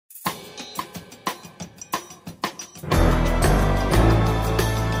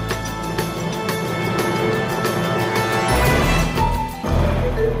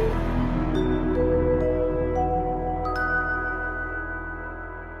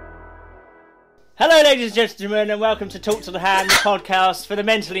Hello, ladies and gentlemen, and welcome to Talk to the Hand, the podcast for the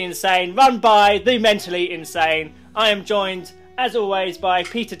mentally insane, run by the mentally insane. I am joined, as always, by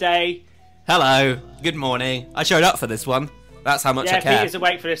Peter Day. Hello, good morning. I showed up for this one. That's how much I care. Yeah, Peter's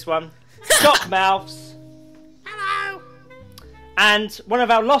awake for this one. Shockmouths. Hello. And one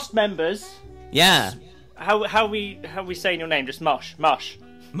of our lost members. Yeah. How we saying your name? Just Mush. Mush.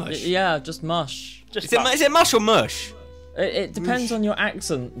 Mush. Yeah, just Mush. Just Is it mush or mush? It depends on your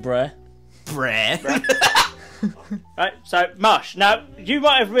accent, bruh. Right, so Mush. Now, you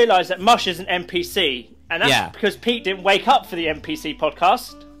might have realised that Mush is an NPC, and that's because Pete didn't wake up for the NPC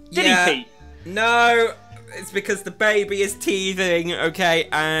podcast. Did he, Pete? No, it's because the baby is teething, okay,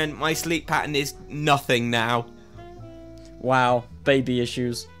 and my sleep pattern is nothing now. Wow, baby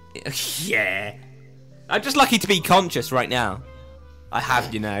issues. Yeah. I'm just lucky to be conscious right now. I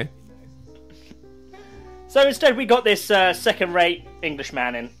have, you know. So instead we got this second-rate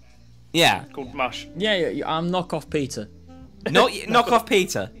Englishman in. Yeah. Called Mush. Yeah, I'm knockoff Peter. Knock off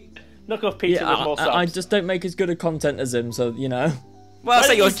Peter. Knock off Peter with more subs. I just don't make as good a content as him, so, you know. Well,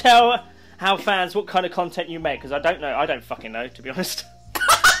 so you tell our fans what kind of content you make, because I don't know. I don't fucking know, to be honest.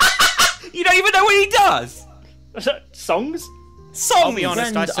 You don't even know what he does? Songs? I'll be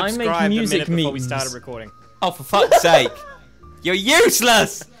honest, I subscribed a minute before we started recording. Oh, for fuck's sake. You're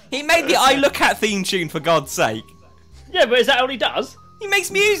useless! He made the I Look At theme tune, for God's sake. Yeah, but is that all he does? He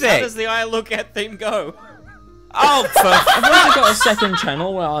makes music! How does the I Look At theme go? Oh, I've also got a second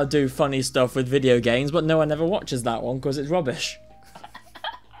channel where I do funny stuff with video games, but no one ever watches that one because it's rubbish.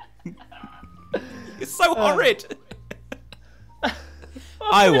 It's so horrid.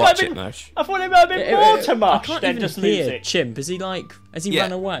 I watch it, Mush. I thought it might have been more to Mush than just music. Chimp, is he like... Has he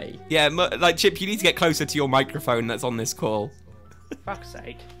run away? Yeah, like, Chip, you need to get closer to your microphone that's on this call. Fuck's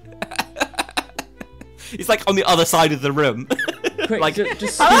sake. It's like on the other side of the room. Quick, like,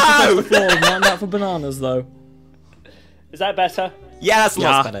 just scoot across the floor and mind out for bananas, though. Is that better? Yeah, that's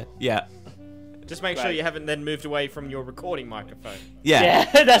lots better. Yeah. Just make sure you haven't then moved away from your recording microphone. Yeah.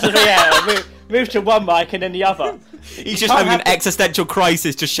 Yeah, that's what, yeah. Move to one mic and then the other. He's just having an existential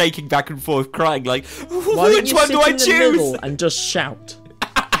crisis, just shaking back and forth, crying like, Why which one do I choose? And just shout.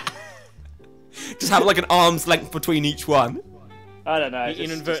 Just have like an arm's length between each one. I don't know. He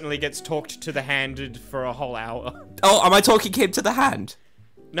inadvertently gets talked to the handed for a whole hour. Oh, am I talking him to the hand?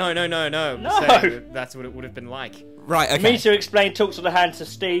 No. No. That's what it would have been like. Right, okay. Me to explain Talk to the Hand to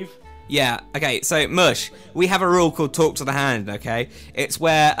Steve. Yeah, okay, so Mush, we have a rule called Talk to the Hand, okay? It's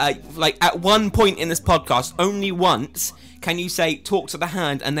where, like, at one point in this podcast, only once, can you say Talk to the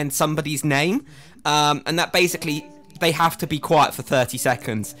Hand and then somebody's name. And that basically, they have to be quiet for 30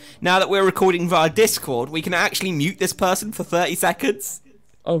 seconds. Now that we're recording via Discord, we can actually mute this person for 30 seconds.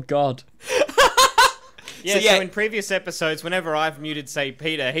 Oh, God. Yeah, so in previous episodes, whenever I've muted, say,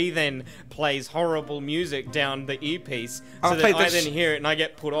 Peter, he then plays horrible music down the earpiece, so that I then hear it and I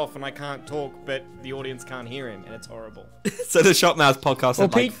get put off and I can't talk, but the audience can't hear him, and it's horrible. So the Shockmouths podcast Well,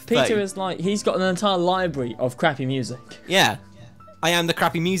 like Peter is like, he's got an entire library of crappy music. Yeah. I am the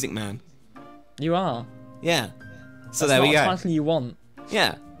crappy music man. You are. Yeah. So That's there we not go. a title you want.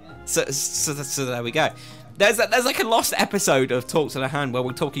 Yeah. So there we go. There's like a lost episode of Talk to the Hand where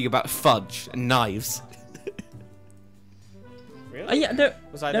we're talking about fudge and knives. Really? Yeah, there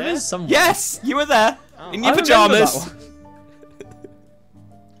is someone. Yes, you were there in your I remember pajamas. that one.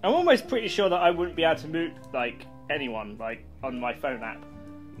 I'm almost pretty sure that I wouldn't be able to mute, like, anyone, like, on my phone app.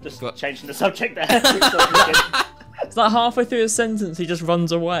 Just changing the subject there. It's like halfway through a sentence, he just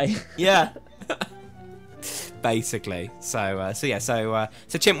runs away. Yeah. Basically. So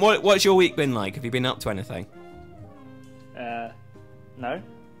Chimp, what's your week been like? Have you been up to anything? No.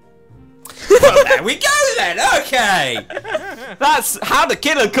 Well, there we go then. Okay. That's how to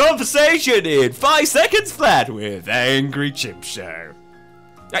kill a conversation in 5 seconds flat with Angry Chimp Show.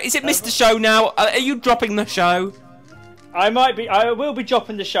 Is it Mr. Show now? Are you dropping the show? I will be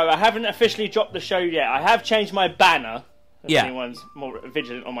dropping the show. I haven't officially dropped the show yet. I have changed my banner. If anyone's more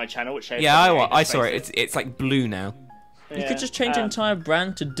vigilant on my channel, which I saw it. It's like blue now. You could just change your entire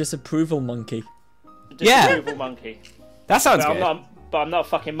brand to Disapproval Monkey. Disapproval Monkey. That sounds good. But I'm not a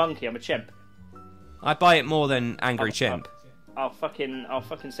fucking monkey. I'm a chimp. I buy it more than Angry Chimp. I'll fucking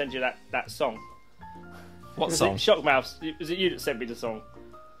send you that song. What song? Shockmouths. Was it you that sent me the song?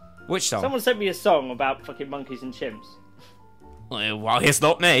 Which song? Someone sent me a song about fucking monkeys and chimps. Well, it's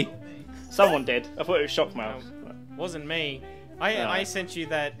not me. Someone did. I thought it was Shockmouths. Wasn't me. I sent you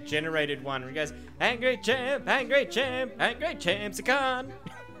that generated one where he goes, Angry Chimp, Angry Chimp, Angry Chimp's a con.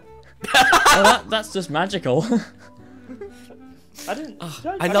 Oh, that's just magical. I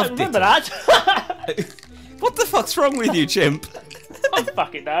don't remember that. What the fuck's wrong with you, Chimp? I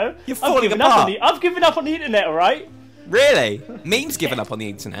fucking know. You're falling apart. I've given up on the internet, alright? Really? Meme's given up on the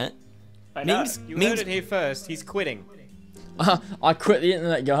internet. I know. You heard it here first. He's quitting. I quit the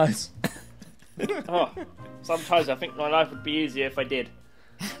internet, guys. Oh, sometimes I think my life would be easier if I did.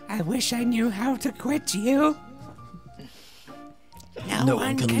 I wish I knew how to quit you. No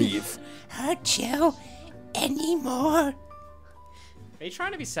one can leave. Hurt you anymore. Are you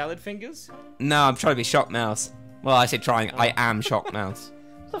trying to be salad fingers? No, I'm trying to be Shockmouths. Well, I say trying. I am Shockmouths.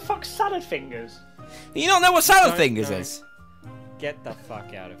 What the fuck's salad fingers? You don't know what salad fingers is? Get the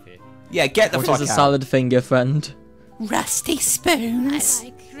fuck out of here. Yeah, get the fuck out. What is a salad finger, friend? Rusty spoons. I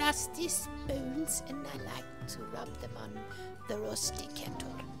like rusty spoons, and I like to rub them on the rusty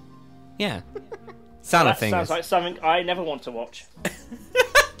kettle. Yeah. Salad That fingers. sounds like something I never want to watch.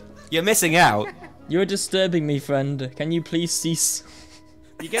 You're missing out. You're disturbing me, friend. Can you please cease?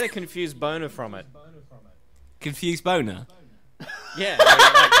 You get a confused boner from it. Confused boner. Yeah,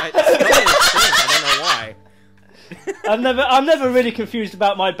 I don't know why. I'm never really confused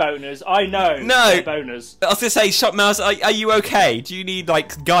about my boners. I know my boners. I was gonna say, Shockmouths, are you okay? Do you need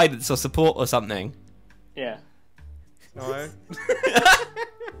like guidance or support or something? Yeah. No.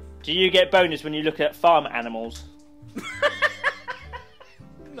 Do you get boners when you look at farm animals?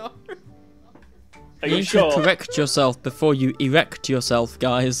 No. Are You you should sure? correct yourself before you erect yourself,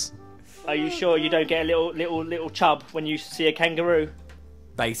 guys. Are you sure you don't get a little chub when you see a kangaroo?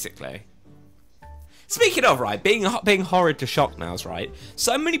 Basically. Speaking of, right, being horrid to Shockmouths, right?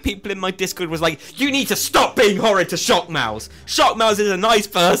 So many people in my Discord was like, you need to stop being horrid to Shockmouths. Shockmouths is a nice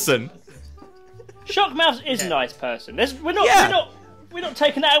person. Shockmouths is a nice person. We're not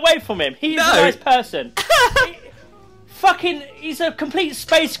taking that away from him. He's a nice person. He's a complete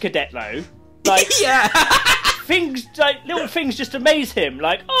space cadet though. Like little things just amaze him.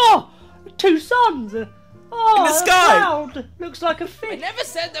 Like, oh, 2 suns. Oh, in the sky. Cloud looks like a fish. I never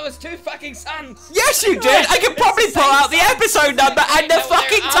said there was 2 fucking suns. Yes, you did. I can probably pull out the episode number and the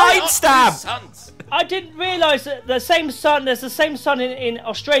fucking timestamp. I didn't realise that there's the same sun in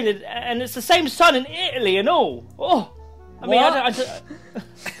Australia, and it's the same sun in Italy and all. Oh, I mean,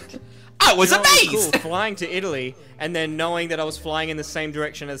 I was amazed. Cool, flying to Italy and then knowing that I was flying in the same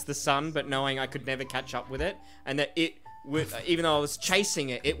direction as the sun, but knowing I could never catch up with it, and that it would, even though I was chasing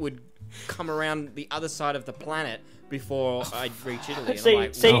it, it would come around the other side of the planet before I'd reach Italy. And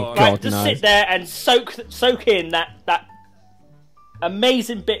sit there and soak in that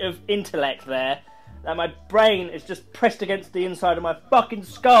amazing bit of intellect there. That my brain is just pressed against the inside of my fucking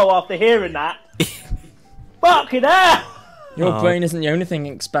skull after hearing that. Fucking hell! Your brain isn't the only thing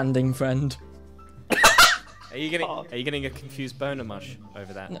expanding, friend. Are you getting a confused boner mush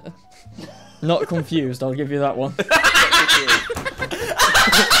over that? No. Not confused, I'll give you that one.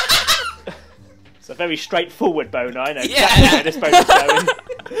 It's a very straightforward boner, I know exactly where this boner's going.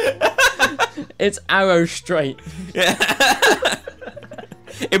 It's arrow straight. Yeah.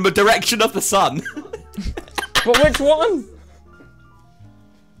 In the direction of the sun. But which one?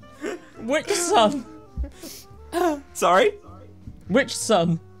 Which sun? Sorry? Which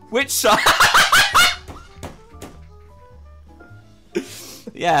sun? Which sun?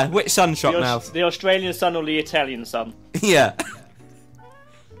 Yeah, which sun, Shockmouth? The Australian sun or the Italian sun? Yeah.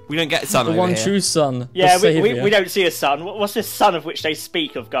 We don't get sun the over one here. true sun. Yeah, we don't see a sun. What's this sun of which they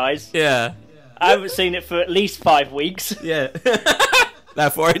speak of, guys? Yeah. I haven't seen it for at least 5 weeks. Yeah.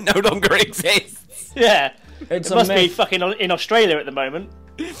 Therefore, it no longer exists. Yeah. It must be fucking in Australia at the moment.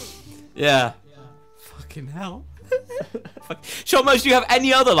 Yeah. Fucking hell. Shockmouths, do you have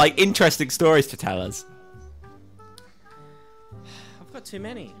any other like interesting stories to tell us? I've got too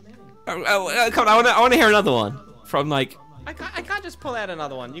many. Come on, I want to hear another one from like. I can't just pull out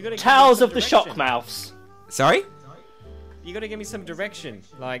another one. You got to. Tales of the Shockmouths. Sorry. You got to give me some direction,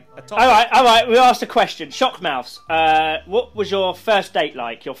 like a topic. All right. We asked a question. Shockmouths. What was your first date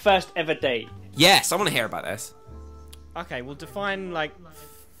like? Your first ever date? Yes, I want to hear about this. Okay, we'll define like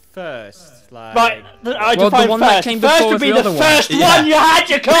first. Like. Right. I the define one first. that came First before would be the the other first one. one you had,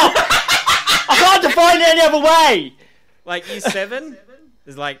 you cock. I can't define it any other way. Like year 7.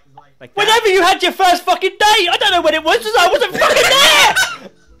 There's like that. Whenever you had your first fucking date, I don't know when it was because I wasn't fucking there.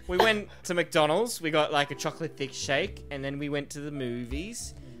 We went to McDonald's. We got like a chocolate thick shake, and then we went to the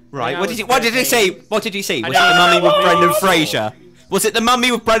movies. Right. What did you say? What did you see? Was it don't the Mummy with know. Brendan Fraser? Was it the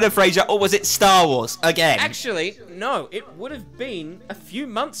Mummy with Brendan Fraser, or was it Star Wars again? Actually, no. It would have been a few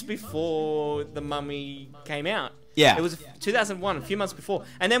months before the Mummy came out. Yeah. It was 2001, a few months before.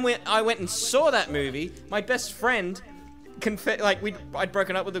 And then when I went and saw that movie, my best friend I'd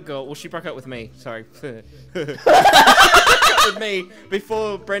broken up with a girl. Well, she broke up with me. Sorry. with me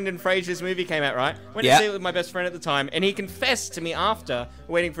before Brendan Fraser's movie came out, right? Went to see it with my best friend at the time, and he confessed to me after,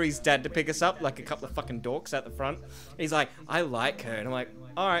 waiting for his dad to pick us up, like a couple of fucking dorks at the front. He's like, I like her. And I'm like,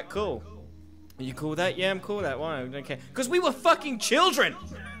 alright, cool. Are you cool with that? Yeah, I'm cool with that. Why? I don't care. Because we were fucking children!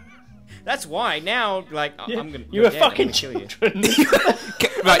 That's why now, like, I'm gonna. You were fucking children.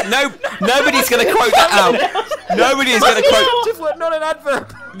 Right, nobody's gonna quote that out. Nobody's gonna quote. Not an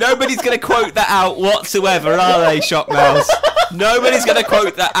adverb. Nobody's gonna quote that out whatsoever, are they, Shockmouths? Nobody's gonna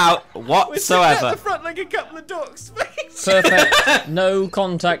quote that out whatsoever. At the front like a couple of dorks. Perfect. No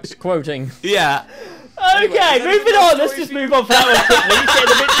contact quoting. Yeah. Okay, moving on. Let's just move on for that one quickly. It's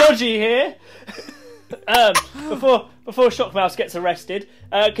getting a bit dodgy here. Before Shockmouths gets arrested,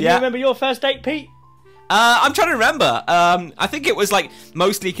 can you remember your first date, Pete? I'm trying to remember. I think it was like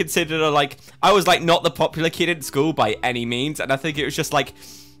mostly considered like I was like not the popular kid in school by any means, and I think it was just like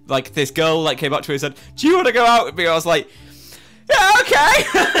this girl like came up to me and said, "Do you want to go out with me?" I was like, "Yeah, okay."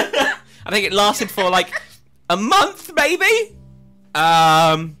 I think it lasted for like a month, maybe.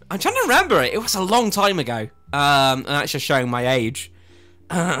 I'm trying to remember it. It was a long time ago. And that's just showing my age.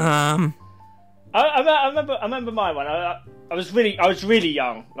 I remember my one. I was really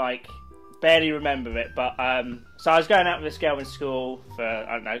young, like barely remember it. But so I was going out with this girl in school for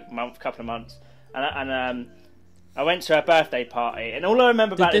I don't know, couple of months, and I went to her birthday party, and all I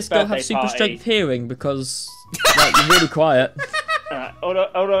remember about this birthday party. Did this girl have super strength hearing because like, you're really quiet? All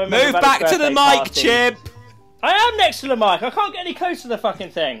I remember Move about back this to the birthday mic, party, Chip. I am next to the mic. I can't get any closer to the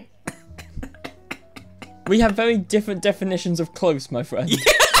fucking thing. We have very different definitions of close, my friend.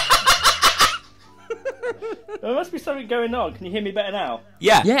 There must be something going on. Can you hear me better now?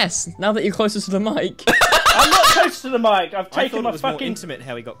 Yeah. Yes, now that you're closer to the mic. I'm not close to the mic. I've taken my it was fucking... more intimate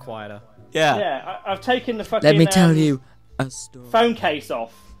how he got quieter. Yeah. Yeah, I've taken the fucking... Let me tell you a story. Phone case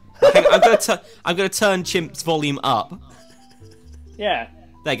off. I'm gonna turn Chimp's volume up. Yeah.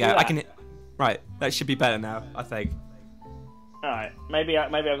 There you go. Do I that. can. Right. That should be better now. I think. Alright, maybe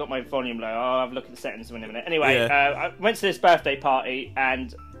I've got my volume low. I'll have a look at the settings in a minute. Anyway, I went to this birthday party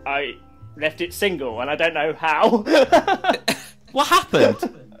and I left it single, and I don't know how. What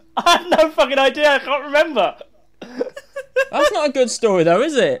happened? I have no fucking idea. I can't remember. That's not a good story, though,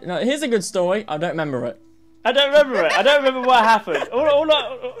 is it? No, here's a good story. I don't remember it. I don't remember it. I don't remember what happened.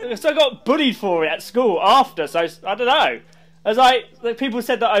 So I got bullied for it at school after. So I don't know. I was like people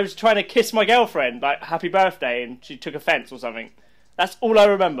said that I was trying to kiss my girlfriend, like happy birthday, and she took offence or something. That's all I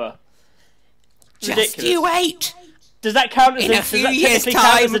remember. Just you wait. Does that count as In a few years'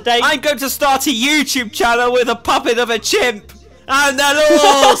 time, I'm going to start a YouTube channel with a puppet of a chimp, and they'll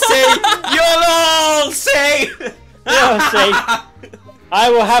all see. You'll all see. You'll see. I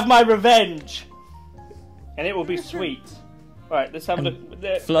will have my revenge, and it will be sweet. All right, let's have a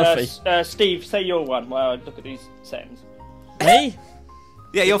look. Fluffy. Steve, say your one while I look at these settings. Me?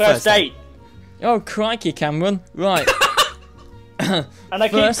 Yeah, your First date. Oh, crikey, Cameron. Right. And I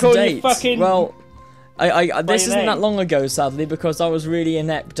keep First calling date. you fucking... Well, this isn't name. that long ago, sadly, because I was really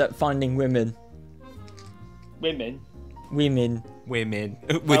inept at finding women. Women? Women. Women.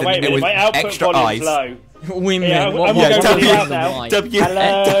 Wait a minute, my output extra volume's eyes. low. Women. Yeah, What I'm more gonna do go you out want now. than W.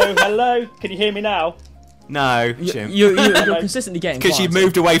 Hello? Can you hear me now? No, chimp. You're consistently getting Because you quieter.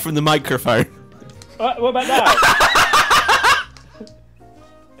 moved away from the microphone. What about now?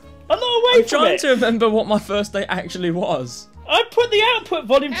 I'm not away I'm from trying it. to remember what my first date actually was. I put the output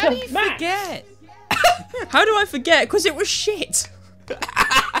volume How to do you max. forget? How do I forget? Because it was shit.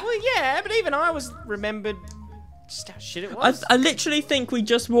 Well, yeah, but even I was remembered just how shit it was. I literally think we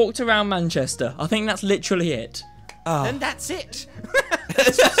just walked around Manchester. I think that's literally it. And that's it.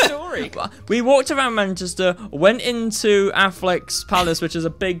 That's the story. We walked around Manchester, went into Affleck's Palace, which is a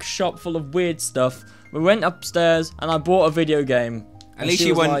big shop full of weird stuff. We went upstairs, and I bought a video game. At least she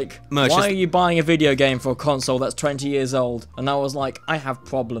you was went like, Mush, why are you buying a video game for a console that's 20 years old? And I was like, I have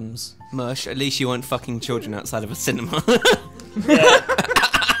problems. Mush, at least you weren't fucking children outside of a cinema. Oh,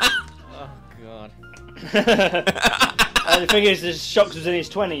 God. The thing is, Shocks was in his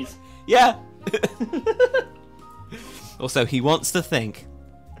 20s. Yeah. Also, he wants to think.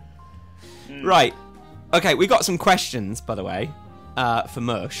 Right. Okay, we got some questions, by the way, for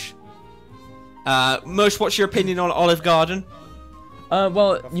Mush. Mush, what's your opinion on Olive Garden?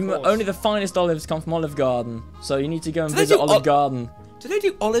 Well, course. only the finest olives come from Olive Garden, so you need to go and Do they visit do Olive Garden. Do they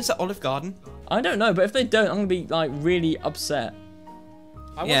do olives at Olive Garden? I don't know, but if they don't, I'm gonna be like really upset.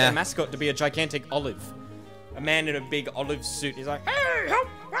 I want Yeah. their mascot to be a gigantic olive. A man in a big olive suit. He's like, hey,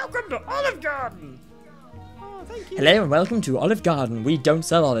 welcome to Olive Garden. Oh, thank you. Hello and welcome to Olive Garden. We don't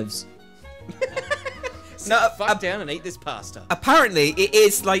sell olives. Sit the fuck down and eat this pasta. Apparently, it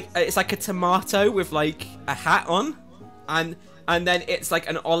is like it's like a tomato with like a hat on. and then it's like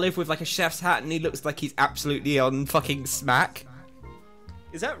an olive with like a chef's hat, and he looks like he's absolutely on fucking smack.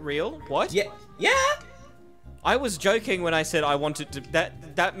 Is that real? What? Yeah. I was joking when I said I wanted to.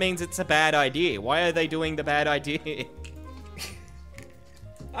 That means it's a bad idea. Why are they doing the bad idea?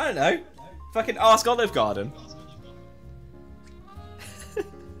 I don't know. Fucking ask Olive Garden.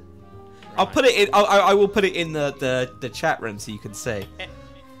 I'll put it in. I will put it in the chat room so you can see.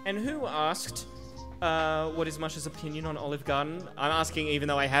 And who asked? What is Mush's opinion on Olive Garden? I'm asking even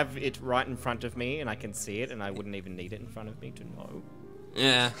though I have it right in front of me and I can see it, and I wouldn't even need it in front of me to know.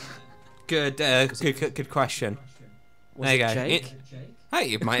 Yeah. Good question. There you go. Jake?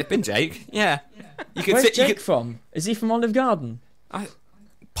 Hey, it might have been Jake. Yeah. You can Where's sit, Jake from? Is he from Olive Garden?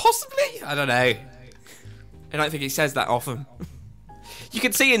 Possibly. I don't know. I don't think he says that often. You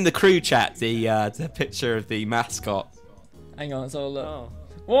can see in the crew chat the picture of the mascot. Hang on, let's have a look. Oh.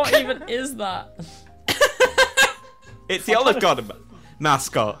 What even is that? It's the Olive Garden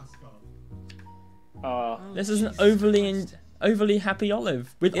mascot. This is an overly happy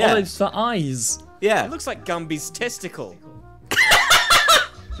olive with olives for eyes. Yeah. It looks like Gumby's testicle.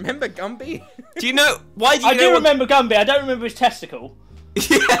 Remember Gumby? Do you know why? I do remember Gumby. I don't remember his testicle.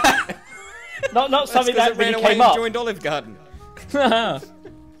 Yeah. Not something that ran really away came and up. joined Olive Garden.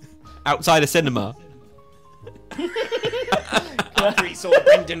 Outside a cinema. After he saw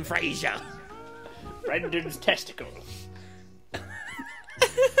Brendan Fraser. Brendan's testicle.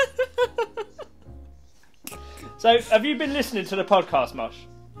 So, have you been listening to the podcast, Mush?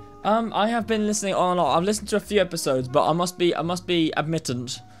 I have been listening on and on. I've listened to a few episodes, but I must be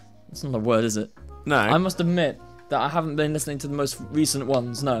admittant. That's not a word, is it? No. I must admit that I haven't been listening to the most recent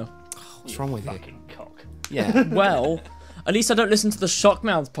ones. No. What's wrong with you? Fucking cock. Yeah. Well, at least I don't listen to the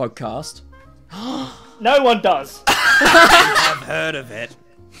Shockmouths podcast. No one does. I've heard of it.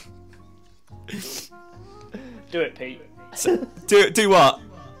 Do it, Pete. Do what?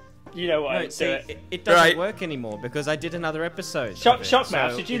 You know what? No, Do see, it. it doesn't Right. work anymore because I did another episode.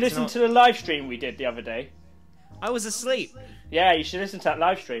 Shockmouths, did you listen to the live stream we did the other day? I was asleep. Yeah, you should listen to that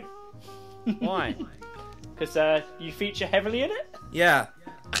live stream. Why? Because you feature heavily in it? Yeah.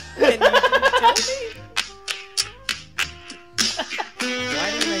 Why do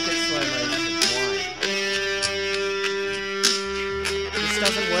you make it slow motion? Why? This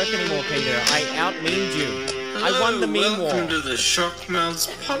doesn't work anymore, Peter. I out-memed you. I won the meme war. Welcome to the Shockmouths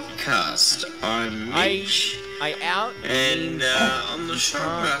podcast. I'm Mush. I out And on the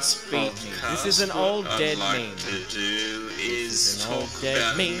Shockmouths beat me. podcast, This is an old what dead I'd meme. like to do is an old talk dead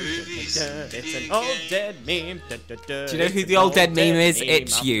about meme. movies. It's an old dead meme. Do you know who the old dead meme is?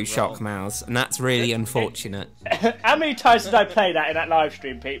 It's you, Shockmouths, and that's really unfortunate. How many times did I play that in that live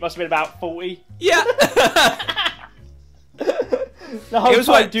stream, Pete? Must have been about 40. Yeah. The whole It was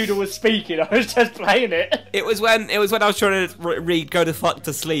time like- Doodle was speaking, I was just playing it. It was when I was trying to read "Go to Fuck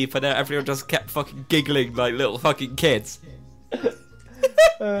to Sleep" and everyone just kept fucking giggling like little fucking kids. Is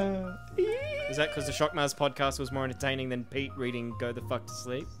that because the Shockmouths podcast was more entertaining than Pete reading "Go the fuck to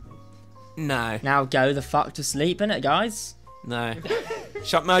sleep"? No, Now go the fuck to sleep, innit, guys? no. Go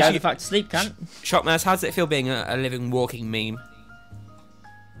Shockmouths, the fuck to sleep, cunt. Shockmouths, how does it feel being a living, walking meme?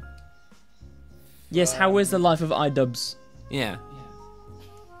 Yes, how is the life of iDubbbz? Yeah.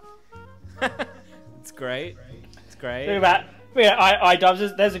 It's great. It's great. Think about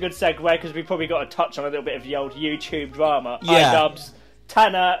iDubbbz. There's a good segue because we probably got to touch on a little bit of the old YouTube drama. Yeah. iDubbbz,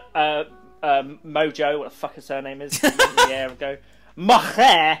 Tana, Mojo, what the fuck his surname is? A year ago.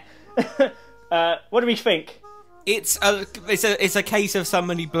 Maher. What do we think? It's a case of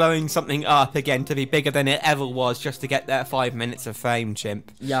somebody blowing something up again to be bigger than it ever was just to get their 5 minutes of fame,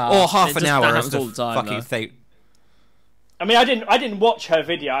 chimp. Yeah. Or half it an just hour happens as the all the time, fucking though. thing. I mean, I didn't watch her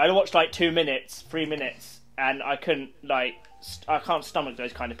video. I watched like 2 minutes, 3 minutes, and I couldn't I can't stomach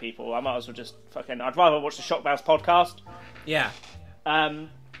those kind of people. I might as well just fucking. I'd rather watch the Shockmouths podcast. Yeah.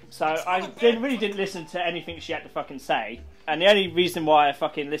 So I really didn't listen to anything she had to fucking say. And the only reason why I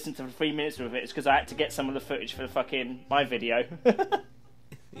fucking listened to 3 minutes of it is because I had to get some of the footage for my video.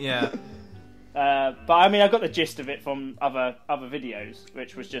 Yeah. But I mean, I got the gist of it from other videos,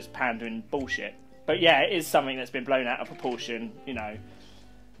 which was just pandering bullshit. But yeah, it is something that's been blown out of proportion, you know.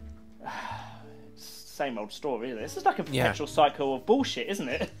 Same old story, isn't it? This is like a perpetual cycle of bullshit, isn't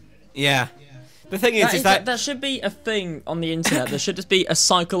it? Yeah. The thing is that there should be a thing on the internet. There should just be a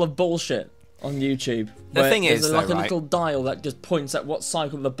cycle of bullshit on YouTube. The where thing there's is, like though, a right? little dial that just points at what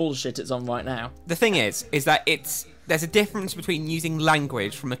cycle of bullshit it's on right now. the thing is that there's a difference between using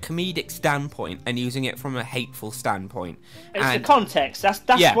language from a comedic standpoint and using it from a hateful standpoint. It's And the context. That's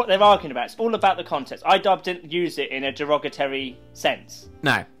Yeah. what they're arguing about. It's all about the context. iDubbbz didn't use it in a derogatory sense.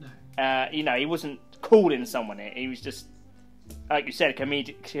 no. You know, he wasn't calling someone it. He was just like you said, can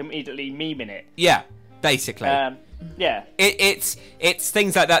immediately meme in it. Yeah, basically. Yeah. It's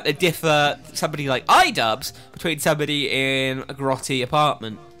things like that differ somebody like iDubbbz between somebody in a grotty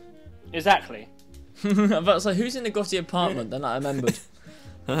apartment. Exactly. I'm about to say, who's in the grotty apartment? Then I remembered.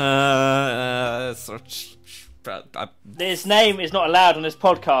 His name is not allowed on this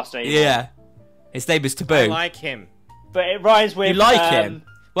podcast anymore. Yeah. His name is Taboo. I like him. But it rhymes with... You like him?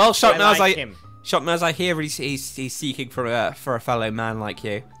 Well, Shockmouths, I hear he's seeking for a fellow man like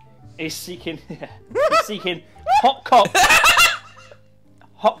you. He's seeking... he's seeking hot cock.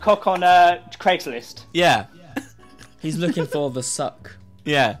 Hot cock on Craigslist. Yeah. He's looking for the suck.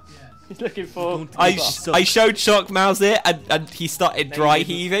 Yeah. He's looking for... I showed Shockmouths it, and he started dry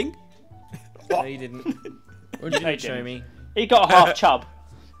heaving. No, you didn't. What did you show me? He got a half chub.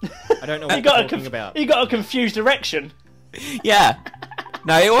 I don't know what you're talking about. He got a confused erection. Yeah.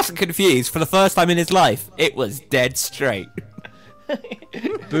 No, it wasn't confused. For the first time in his life, it was dead straight.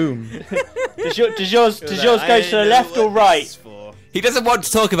 Boom. Does yours go to the left or right? He doesn't want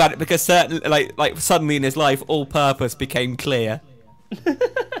to talk about it because like suddenly in his life, all purpose became clear.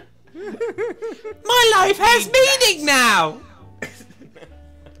 My life has meaning now.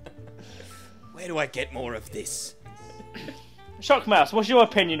 Where do I get more of this? Shockmouths, what's your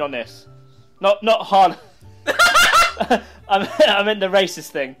opinion on this? Not hard. I meant the racist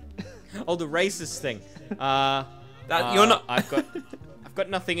thing. Oh, the racist thing. You're not. I've got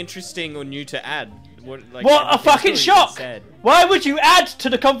nothing interesting or new to add. What a fucking shock! Why would you add to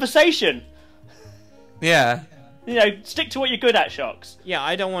the conversation? Yeah. You know, stick to what you're good at, Shocks. Yeah,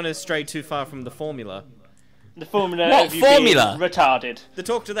 I don't want to stray too far from the formula. The formula. What formula? Retarded. The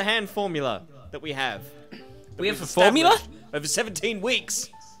talk to the hand formula that we have. We have a formula? Over 17 weeks.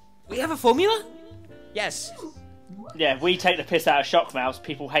 We have a formula? Yes. Yeah, we take the piss out of Shockmouths.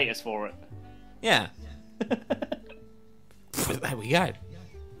 People hate us for it. Yeah. There we go.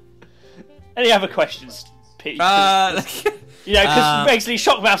 Any other questions, Pete? You know, because basically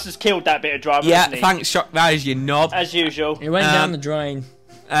Shockmouths has killed that bit of drama. Yeah, hasn't he? thanks, Shockmouths, you knob. As usual. It went down the drain.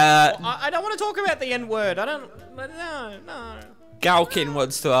 I don't want to talk about the N-word. I don't. No. Galkin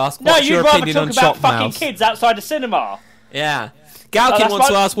wants to ask, No, what's your you'd rather opinion talk on about Shockmouths? fucking kids outside the cinema. Yeah. Galkin that's wants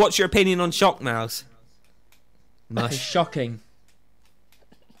to fine. ask, what's your opinion on Shockmouths? It's Mush. shocking.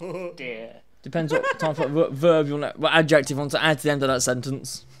 Dear. Depends what type of verb you want, what adjective you want to add to the end of that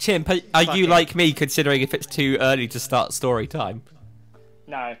sentence. Chimp, are you like me, considering if it's too early to start story time?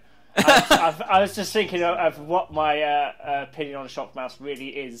 No. I was just thinking of what my opinion on Shockmouths really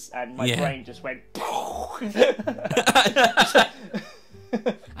is, and my brain just went...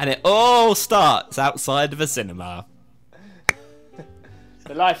 And it all starts outside of a cinema.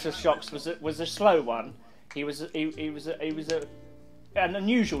 The life of Shocks was a slow one. He was an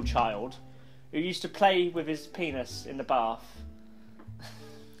unusual child who used to play with his penis in the bath.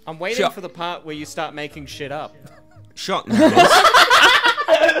 I'm waiting for the part where you start making shit up. Shockmouths.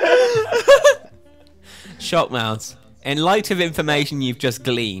 Shockmouths. In light of information you've just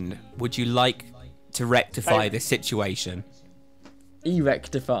gleaned, would you like to rectify this situation?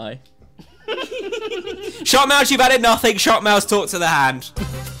 E-rectify. Shockmouths, you've added nothing. Shockmouths, talk to the hand.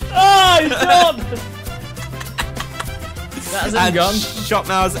 Oh, he's gone! That's And gone.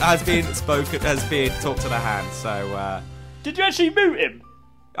 Shockmouths has been talked to the hand. So Did you actually mute him?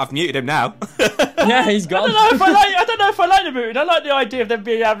 I've muted him now. Yeah, he's gone. I don't know if I like the muting. I like the idea of them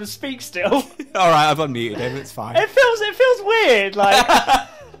being able to speak still. All right, I've unmuted him. It's fine. It feels weird, like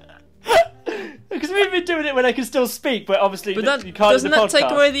because we've been doing it when they can still speak, but obviously But you can't. doesn't that take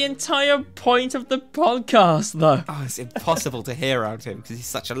away the entire point of the podcast, though? Oh, it's impossible to hear around him because he's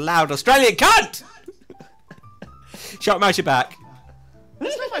such a loud Australian cunt. Shockmouths, you're back.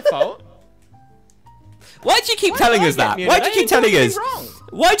 That's not my fault. Why do you keep telling us that? Why do you keep telling us?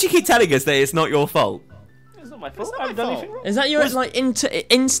 Why do you keep telling us that it's not your fault? It's not my fault. I haven't done anything wrong. Is that your like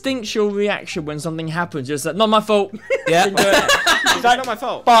instinctual reaction when something happens? Just like, not my fault. Yeah. Didn't do it. It's not my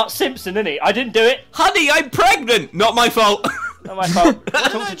fault. Bart Simpson, isn't he? I didn't do it. Honey, I'm pregnant. Not my fault. Not my fault.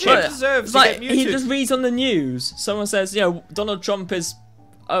 Talk to Chip. Deserves It's to like get muted. he just reads on the news. Someone says, Donald Trump is.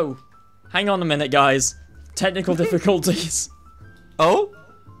 Oh, hang on a minute, guys. Technical difficulties. Oh.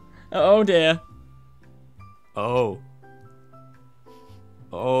 Oh dear. Oh.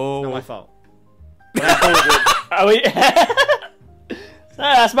 Oh. Not my fault. Are we?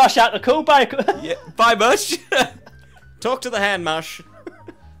 That's Mush out the call. Bye. Yeah. Bye, Mush. Talk to the hand, Mush.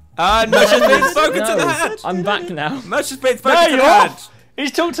 Mush has been spoken to the No, hand. I'm back now. Mush has been spoken to the hand.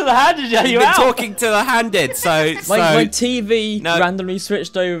 He's talked to the hand and You've you been out. talking to the handed, so My TV No. randomly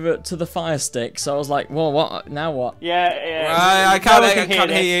switched over to the Fire Stick, so I was like, well, what? Now what? Yeah. I No can't, one I can can't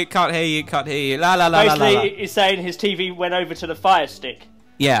this. hear you, can't hear you, can't hear you. La la la la la. Basically, he's saying his TV went over to the Fire Stick.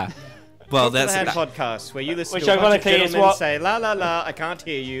 Yeah. Well, Talk to the that's Hand podcast where you listen Which to a bunch of ironically is gentlemen what- say la la la, I can't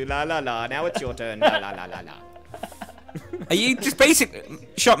hear you, la la la, now it's your turn, la la la la la. Are you just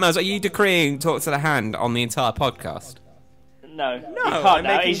Shockmouths? Are you decreeing talk to the hand on the entire podcast? No, he I'm can't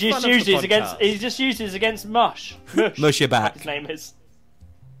now. making He's just fun of used the his against. podcast. He's just used his against Mush. Mush, you're back. His name is.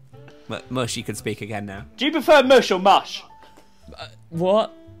 Mush, you can speak again now. Do you prefer Mush or Mush?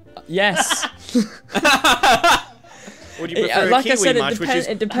 What? Yes. Would you prefer Like a Kiwi I said, mush, which is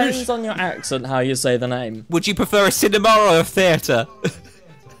it depends on your accent how you say the name. Would you prefer a cinema or a theatre?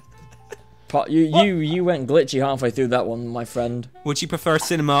 You went glitchy halfway through that one, my friend. Would you prefer a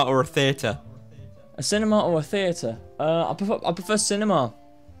cinema or a theatre? A cinema or a theatre? I prefer cinema.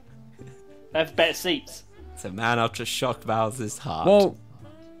 They have better seats. It's a man after Shockmouths' heart. Well,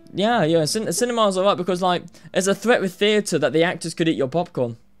 yeah. Cinema's alright because like there's a threat with theatre that the actors could eat your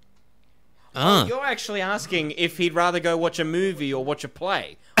popcorn. You're actually asking if he'd rather go watch a movie or watch a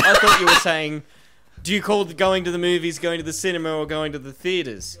play. I thought you were saying, do you call going to the movies going to the cinema or going to the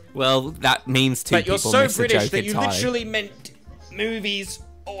theatres? Well, that means two But you're people so miss the British joke that you entirely. literally meant movies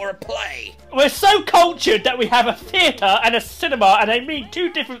or a play. We're so cultured that we have a theatre and a cinema, and they mean two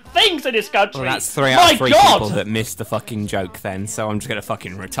different things in this country. Well, that's 3 out My of 3 God! people that missed the fucking joke then, so I'm just gonna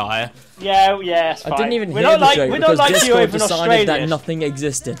fucking retire. Yeah, it's fine. I didn't even we're hear not the like, joke we're because not like you Discord over in decided Australia. that nothing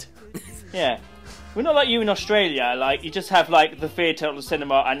existed. Yeah. We're not like you in Australia, like, you just have, like, the theatre or the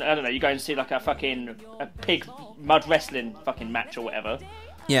cinema, and, I don't know, you go and see, like, a pig mud wrestling fucking match or whatever.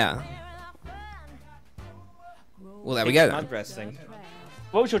 Yeah. Well, there we go. Mud wrestling.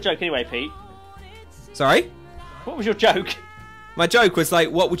 What was your joke anyway, Pete? Sorry? What was your joke? My joke was like,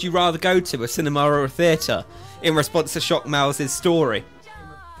 what would you rather go to, a cinema or a theatre? In response to Shockmouths' story.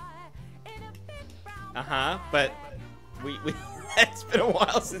 But we it's been a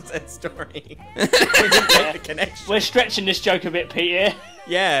while since that story. We didn't make the connection. We're stretching this joke a bit, Pete, here.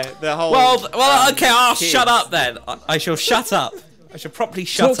 Yeah, the whole... Well, okay, I'll kids. shut up then. I shall shut up. I shall properly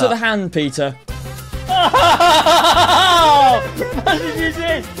shut Talk up. to the hand, Peter. Oh! This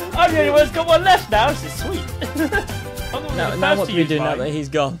is I'm the only one that's got one left now. This is sweet. Now what do we do now that he's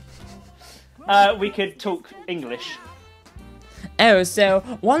gone? We could talk English. Oh, so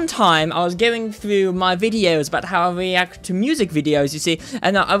one time I was going through my videos about how I react to music videos, you see,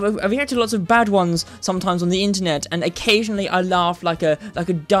 and I react to lots of bad ones sometimes on the internet, and occasionally I laugh like a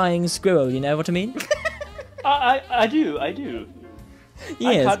dying squirrel. You know what I mean? I do.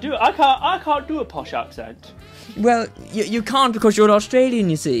 Yes. I can't do a posh accent. Well, you can't because you're Australian,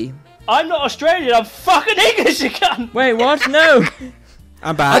 you see. I'm not Australian. I'm fucking English. You cunt. Wait, what? No.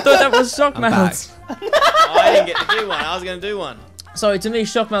 I'm back. I thought that was Shockmouths. I didn't get to do one. I was going to do one. Sorry, to me,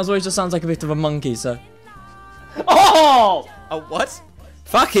 Shockmouths always just sounds like a bit of a monkey, so. Oh! Oh, what?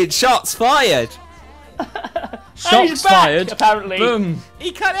 Fucking shots fired. Shots he's back, fired. apparently. Boom.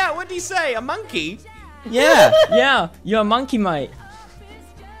 He cut out. What did he say? A monkey? Yeah. Yeah, you're a monkey, mate.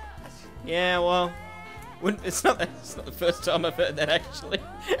 Yeah, well... It's not the first time I've heard that, actually.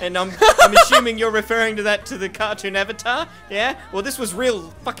 And I'm assuming you're referring to that to the cartoon Avatar? Yeah? Well, this was real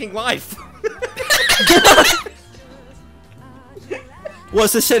fucking life.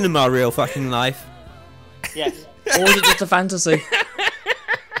 Was the cinema real fucking life? Yes. Or is it just a fantasy?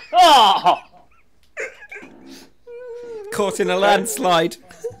 Oh! Caught in a landslide.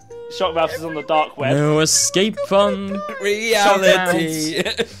 Shockmouths is on the dark web. No escape from Reality.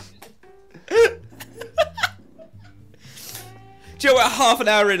 Do you know what? Half an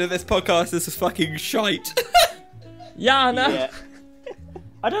hour into this podcast, this is fucking shite. Yeah, I know. Yeah.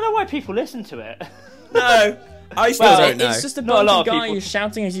 I don't know why people listen to it. No, I still Well, don't know. It's just a Not a bunch lot of of guys people.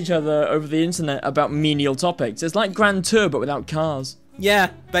 shouting at each other over the internet about menial topics. It's like Grand Tour, but without cars. Yeah,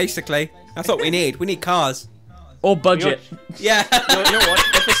 basically. That's what we need. We need cars. Or budget. Yeah. You know what?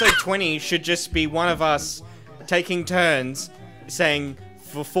 Episode 20 should just be one of us taking turns saying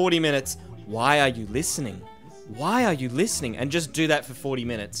for 40 minutes, why are you listening? Why are you listening? And just do that for 40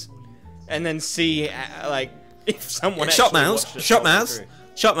 minutes. And then see, like, if someone actually watched it all the way through.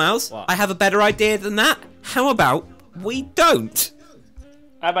 Shockmouths, What? I have a better idea than that. How about we don't?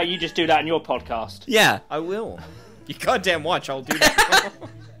 How about you just do that in your podcast? Yeah. I will. You goddamn watch, I'll do that.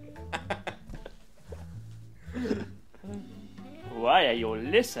 Why are you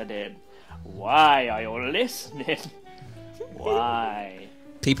listening? Why are you listening? Why?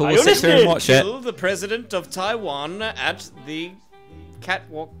 People Are will you sit through and listening? watch it. Kill the president of Taiwan at the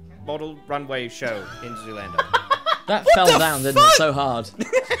catwalk model runway show in Zoolander. That fell down, didn't it? So hard.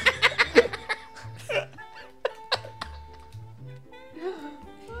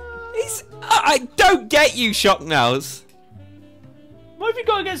 I don't get you, Shockmouths. What have you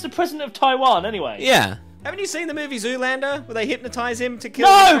got against the president of Taiwan, anyway? Yeah. Haven't you seen the movie Zoolander, where they hypnotise him to kill?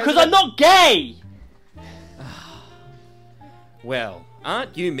 No, because I'm not gay. Well,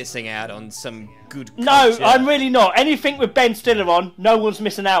 aren't you missing out on some good No, culture? I'm really not. Anything with Ben Stiller on, no one's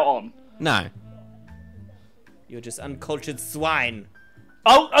missing out on. No. You're just uncultured swine.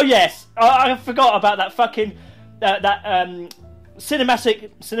 Oh yes, I forgot about that fucking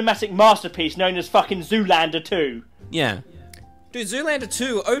cinematic masterpiece known as fucking Zoolander 2. Yeah. Dude, Zoolander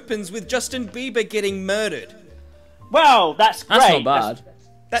 2 opens with Justin Bieber getting murdered. Well, that's great. That's not bad.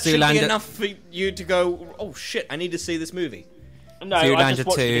 That should be Zoolander- enough for you to go, oh shit, I need to see this movie. No, I just Zoolander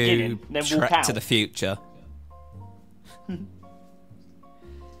watched the 2, beginning, then walk Trek out. to the Future.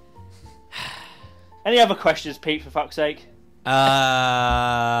 Any other questions, Pete, for fuck's sake? Ripstar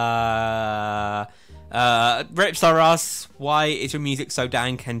asks, why is your music so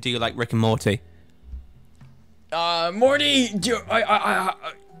dank and do you like Rick and Morty? Morty,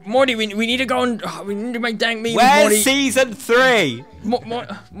 Morty, we need to go and we need to make dank memes. Where's Morty, season 3?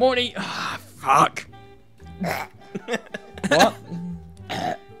 Morty, fuck. What?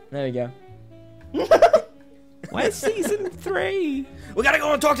 There we go. Where's season 3? We gotta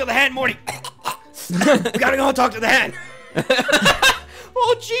go and talk to the hand, Morty. We gotta go and talk to the hand.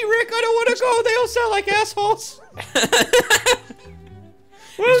 Oh, gee, Rick, I don't want to go. They all sound like assholes.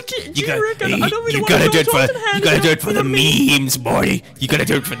 Well, Rick, I don't really you want gotta to do it go for to the hand. you gotta do it for the memes, Morty. You gotta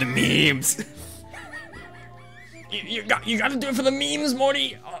do it for the memes. You gotta do it for the memes,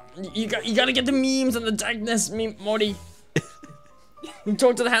 Morty. You gotta get the memes and the dankness, Morty. We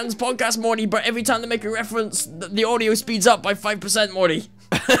talk to the hands podcast, Morty, but every time they make a reference, the audio speeds up by 5%, Morty.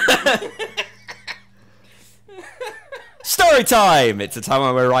 Story time! It's a time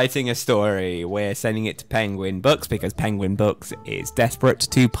when we're writing a story. We're sending it to Penguin Books because Penguin Books is desperate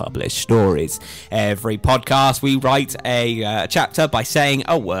to publish stories. Every podcast we write a chapter by saying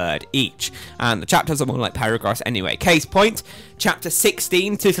a word each. And the chapters are more like paragraphs anyway. Case point, chapter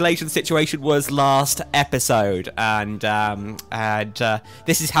 16, Titillation Situation, was last episode. And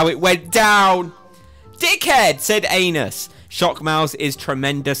this is how it went down. Dickhead, said Anus. Shockmouths is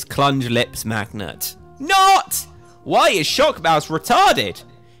tremendous clunge lips magnet. Not! Why is Shockmouths retarded?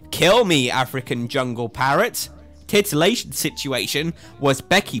 Kill me, African jungle parrot. Titillation Situation was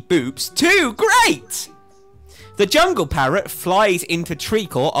Becky Boops too great! The jungle parrot flies into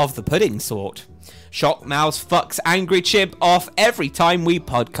treacle of the pudding sort. Shockmouths fucks angry chimp off every time we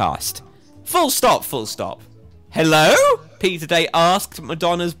podcast. Full stop, full stop. Hello? Peter Day asked,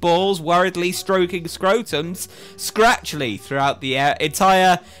 Madonna's balls worriedly stroking scrotums scratchily throughout the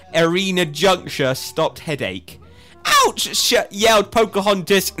entire arena juncture stopped headache. Ouch! Yelled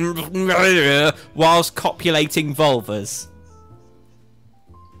Pocahontas whilst copulating vulvas.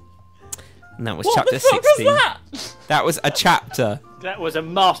 And that was What chapter the fuck 16. was that? That was a chapter. That was a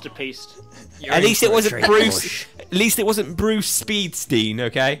masterpiece. At least it wasn't Bruce. At least it wasn't Bruce Speedstein,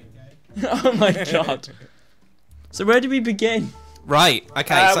 okay? Oh my god. So where do we begin? Right.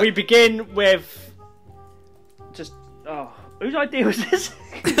 Okay. So We begin with just whose idea was this?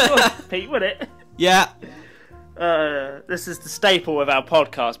 Pete, wasn't it? yeah. This is the staple of our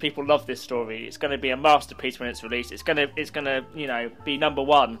podcast. People love this story. It's going to be a masterpiece when it's released. It's going to, be number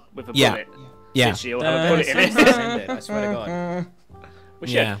one with a bullet. Yeah. Literally, you'll have a bullet in it. Send it, I swear to God. We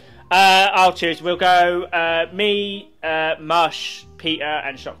should. Yeah. I'll choose. We'll go me, Mush, Peter,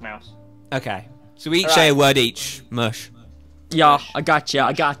 and Shockmouths. Okay. So we each say a word each. Mush. Yeah, I gotcha.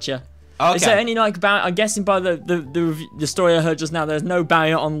 Okay. Is there any I'm guessing by the story I heard just now, there's no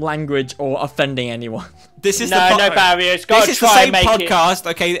barrier on language or offending anyone. This is no barriers. Got This to is the try same and make podcast,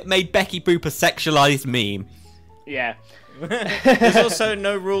 okay, that made Becky Boop a sexualized meme. Yeah. There's also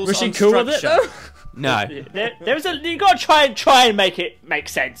no rules Was she on cool structure. with it though? No. There's you got to try and make it make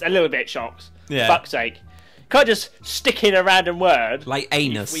sense a little bit. Shocks. Yeah. Fuck's sake. Can't just stick in a random word. Like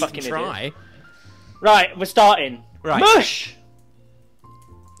anus. We Fucking can try. Right, we're starting. Right. Mush.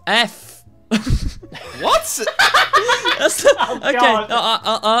 F. What? That's okay. God.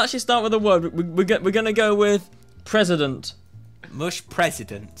 I'll actually start with a word. We're gonna go with president. Mush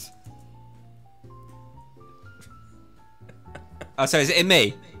president. Oh, so is it in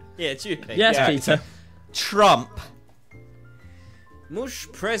me? Yeah, it's you. Pete. Yes, Yeah. Peter. Trump. Mush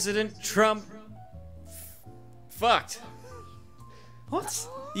President Trump. Fucked. What?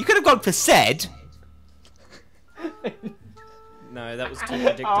 You could have gone for said. No, that was too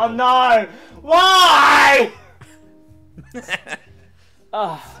predictable. Oh no! Why?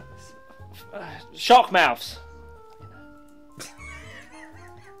 Shockmouths.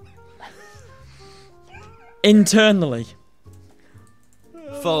 Internally.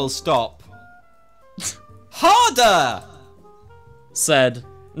 Full stop. Harder! Said.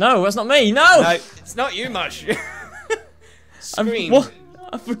 No, that's not me. No! No. It's not you, Mush. Scream. What?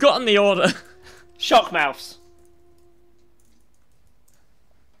 I've forgotten the order. Shockmouths.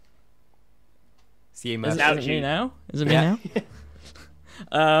 It's you, Is Mush. it me now? Is it me Yeah.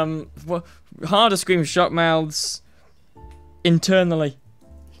 now? Harder scream Shockmouths. Internally.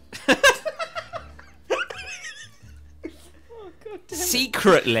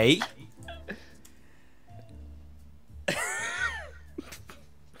 Secretly.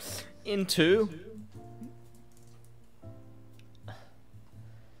 Into.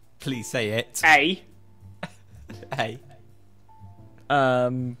 Please say it. A. Hey.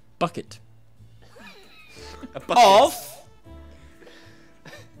 Bucket. Off.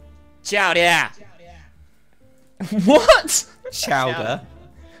 Chowder. What? Chowder.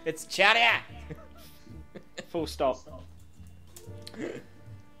 It's chowder. Full stop.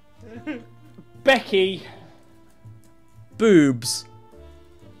 Becky. Boobs.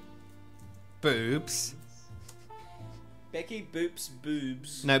 Boobs. Becky Boops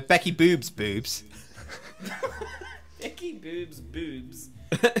Boobs. No, Becky Boobs boobs. Becky Boobs Boobs.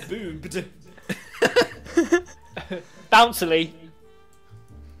 Boobed. Bouncily.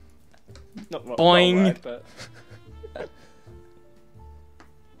 Not Boing. Right, but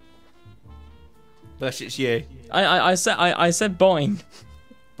Bush, it's you. I said boing.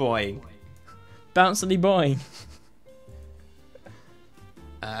 Boing. Bouncily boing.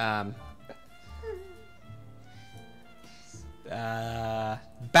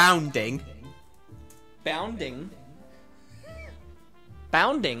 Bounding. Bounding.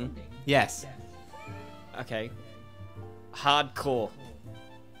 Bounding. Yes. Okay. Hardcore.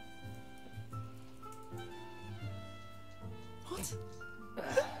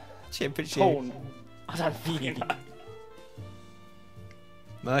 Chip and shoe. porn. I don't fucking know.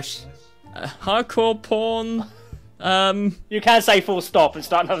 Mush. Hardcore porn. You can say full stop and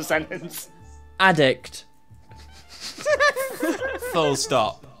start another sentence. Addict. Full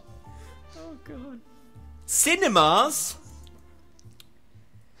stop. Oh god. Cinemas.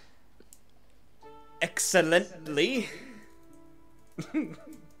 Excellently.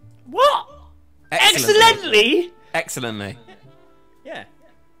 What? Excellently Excellently. Yeah.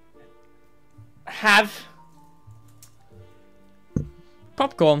 have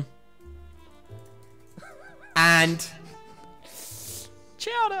Popcorn. And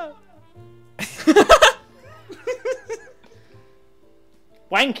Chowder.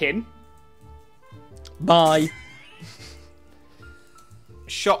 wanking. Bye.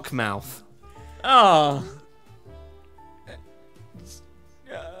 Shockmouth. Ah.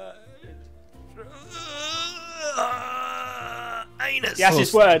 Anus. Yes,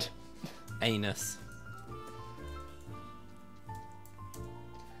 this word. Anus.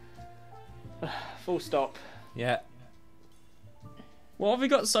 Full stop. Yeah. What have we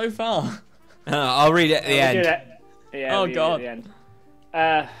got so far? I'll read it at the We end. did it. Yeah, Oh, we did it God. at the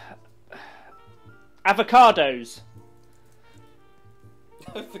end. Avocados.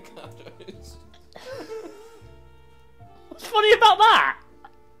 Avocados. What's funny about that?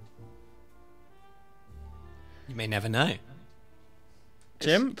 You may never know.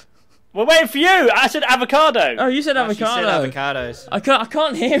 Chimp? We're waiting for you. I said avocado. Oh, you said She said avocado. avocados. I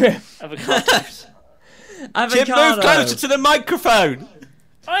can't hear him. Avocados. Avocado. Chip, move closer to the microphone.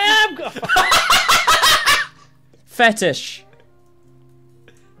 I am. Fetish.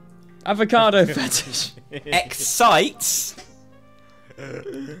 Avocado fetish. Excites.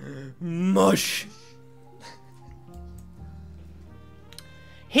 Mush.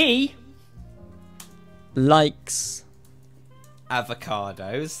 He Likes.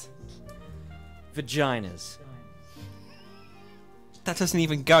 Avocados. Vaginas. That doesn't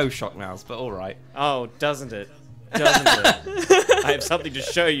even go, Shockmouths, but alright. Oh, doesn't it? Doesn't it? I have something to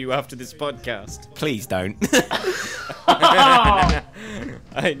show you after this podcast. Please don't.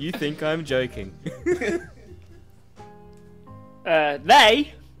 You think I'm joking?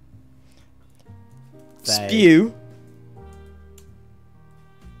 they Spew.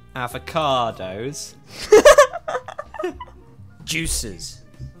 Avocados. Juices.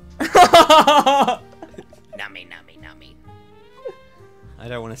 Nummy, nummy, nummy. I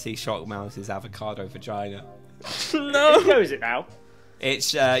don't want to see Shockmouths' avocado vagina. Who goes it now?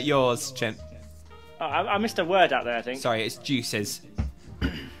 It's yours, Chimp. Oh, I missed a word out there, I think. Sorry, it's juices.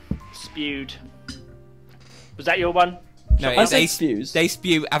 Spewed. Was that your one? No, I said they spews. They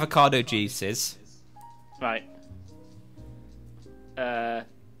spew avocado juices. Right. I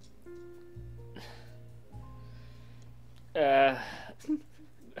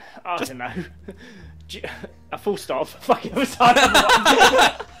don't know. A full stop. Fucking was time.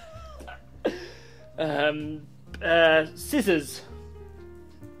 Scissors.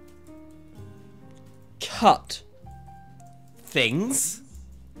 Cut. Things.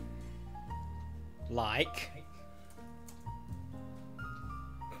 Like.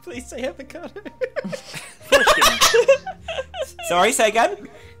 Please say avocado. Sorry, say again.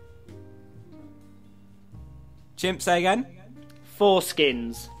 Chimp, say again.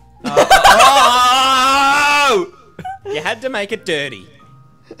 Foreskins. Oh! You had to make it dirty.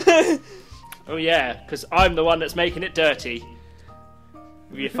 Oh yeah, because I'm the one that's making it dirty.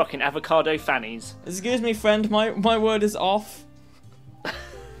 With your fucking avocado fannies. Excuse me, friend. My word is off.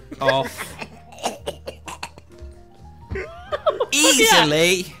 Off.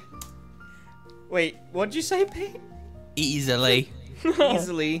 Easily. Wait, what'd you say, Pete? Easily.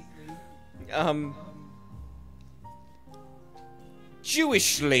 Easily.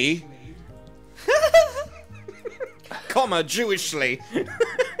 Jewishly. Comma, Jewishly.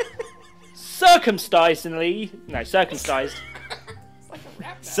 Circumcisingly. No, circumcised.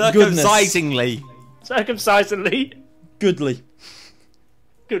 Circumcisingly. Circumcisingly. Goodly.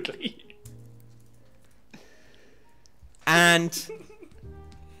 Goodly. And.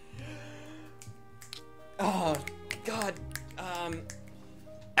 Oh, God.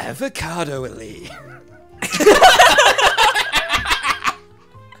 Avocado-ly.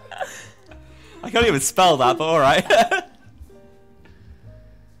 I can't even spell that, but alright.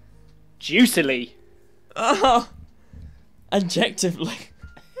 Juicily. Oh. Adjectively.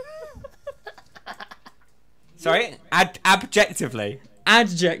 Sorry? Abjectively.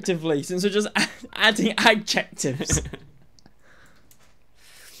 Adjectively, since we're just adding adjectives.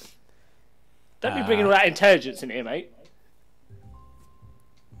 Don't be bringing all that intelligence in here, mate.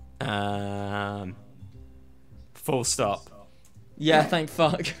 Full stop. Yeah, thank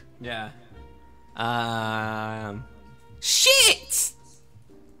fuck. Yeah. Shit!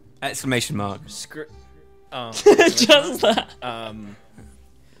 Exclamation mark. Oh. Just that.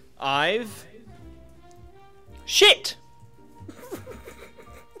 I've... Shit!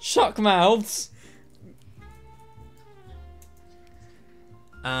 Shockmouths.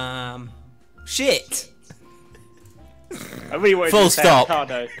 Shit! I really wanted Full to say stop.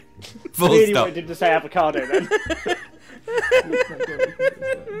 avocado. Full Really stop. wanted him to say avocado then.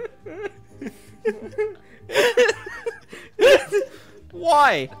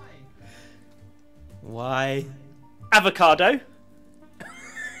 Why? Why? Avocado.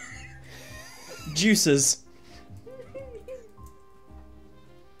 Juices.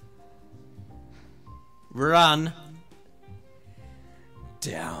 Run.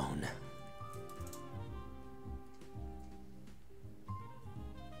 Down.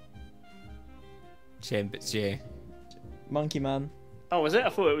 Chimp, it's you. Monkey man. Oh, was it? I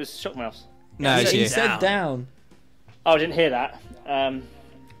thought it was Shockmouths. No, it's He you. said down. Oh, I didn't hear that.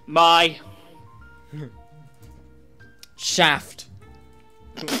 My Shaft.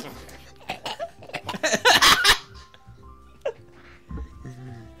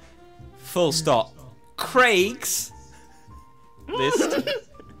 Full stop. Craig's. List.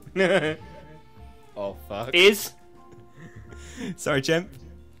 Oh, fuck. is Sorry, Chimp.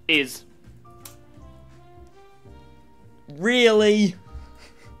 Really?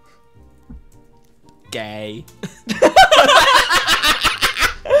 Gay.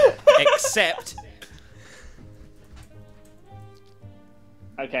 Except.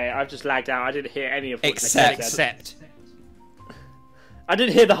 Okay, I've just lagged out. I didn't hear any of what they said. Except. I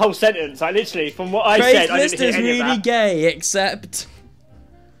didn't hear the whole sentence. I literally, from what I said, I Craigslist didn't hear is any of really that. gay, except...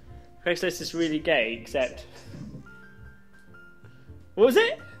 Craigslist is really gay, except... What was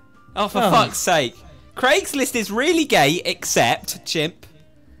it? Oh, for fuck's sake. Craigslist is really gay, except, Chimp.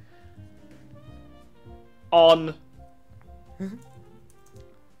 On...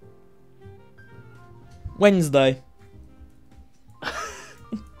 Wednesday.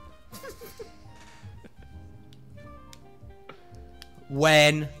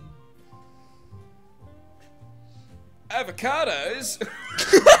 When. Avocados?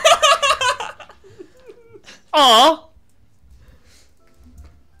 Are...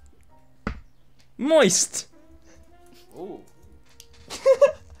 Moist. Ooh.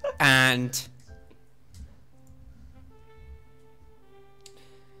 And.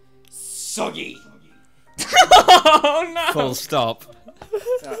 Soggy. Oh no! Full stop.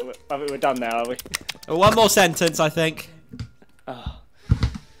 I think we're done now, are we? One more sentence, I think.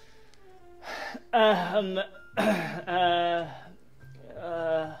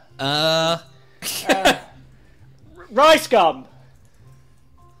 Rice gum.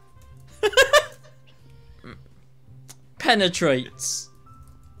 Penetrates.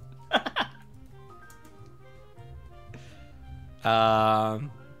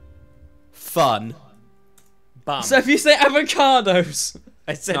 Fun. Bum. So if you say avocados,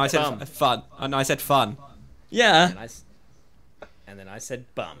 I said No, I said bum. fun. Oh, no, I said fun. yeah. And then I said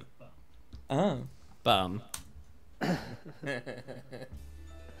bum. Oh. Bum.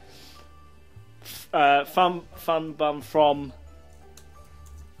 Fun bum from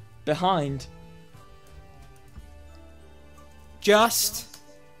Behind. Just.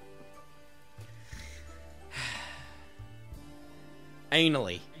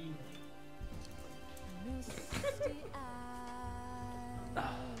 Anally.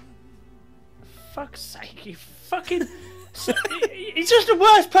 fuck's sake, you fucking. He's just the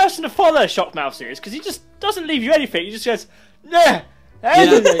worst person to follow Shockmouth series because he just doesn't leave you anything. He just goes, yeah,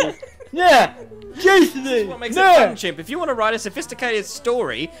 Anthony, yeah, Jason, What makes it fun, Chimp? If you want to write a sophisticated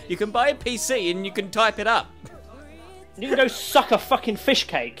story, you can buy a PC and you can type it up. You can go suck a fucking fish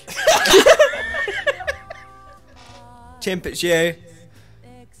cake. Chimp, it's you.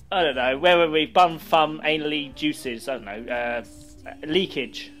 I don't know. Where were we? Bun, thumb, anally, juices. I don't know.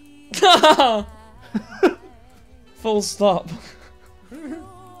 Leakage. Full stop.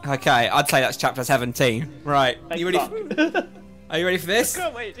 Okay, I'd say that's chapter 17. Right. Are you ready? Are you ready for this?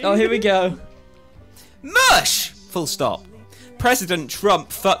 Oh, here we go. Mush! Full stop. President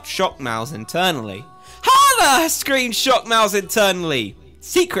Trump fucked Shockmouths internally. Holla! Screamed Shockmouths internally.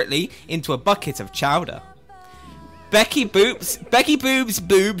 Secretly into a bucket of chowder. Becky Boobs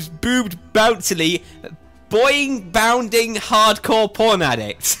boobed bouncily, boing-bounding hardcore porn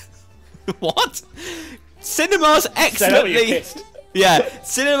addict. What? Cinemas excellently... Yeah,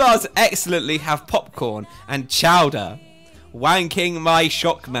 cinemas excellently have popcorn and chowder. Wanking my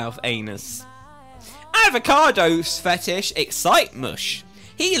Shockmouth anus. Avocado's fetish excite Mush.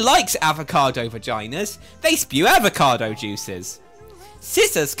 He likes avocado vaginas. They spew avocado juices.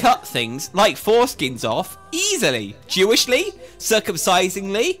 Scissors cut things like foreskins off easily, Jewishly,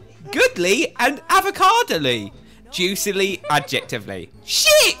 circumcisingly, goodly, and avocadally. Juicily, adjectively.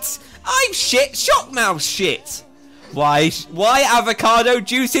 Shit! I'm shit Shockmouth shit! Why avocado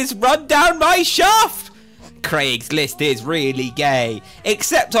juices run down my shaft? Craig's list is really gay,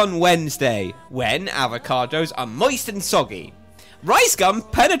 except on Wednesday, when avocados are moist and soggy. Rice gum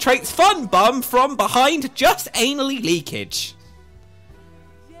penetrates fun bum from behind just anally leakage.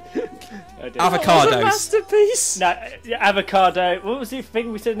 Avocados. Masterpiece. No, avocado. What was the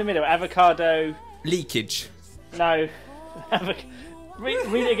thing we said in the middle? Avocado. Leakage. No. Read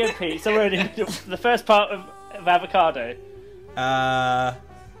it again, Pete. Somewhere in the middle. The first part of avocado.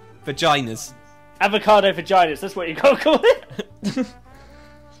 Vaginas. Avocado vaginas. That's what you gotta call it.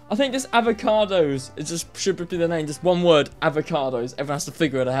 I think just avocados. It just should be the name. Just one word. Avocados. Everyone has to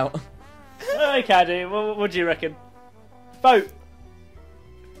figure it out. Okay, dude. What do you reckon? Vote.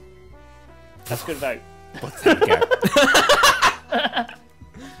 That's a good vote. There we go.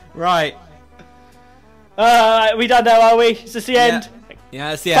 Right. We done now, are we? Is this the end?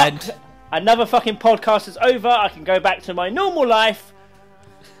 Yeah, that's the end. Another fucking podcast is over. I can go back to my normal life.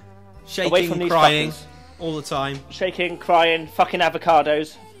 Shaking, from these crying, fuckers. all the time. Shaking, crying, fucking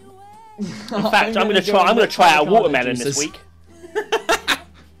avocados. In fact, I'm gonna try out a watermelon this week.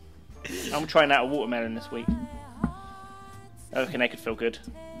 I'm trying out a watermelon this week. I reckon they could feel good.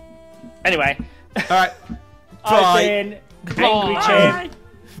 Anyway. Alright. I've been Angry Chim.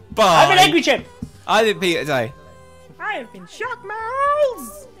 Bye. I've been Angry Chim. I've been Peter today. I have been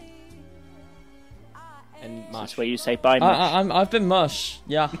Shockmouths. And Mush. That's where you say bye, Mush. I've been Mush.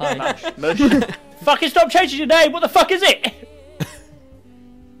 Yeah, hi. Mush. Fucking stop changing your name. What the fuck is it?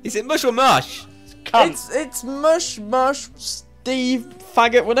 Is it Mush or Mush? It's Mush, Steve,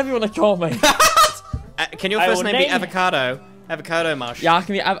 faggot, whatever you want to call me. Can your first name be Avocado? Avocado Mush. Yeah,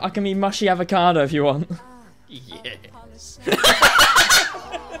 I can be Mushy Avocado if you want. Yes.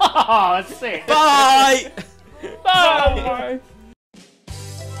 Oh, that's sick. Bye! Bye.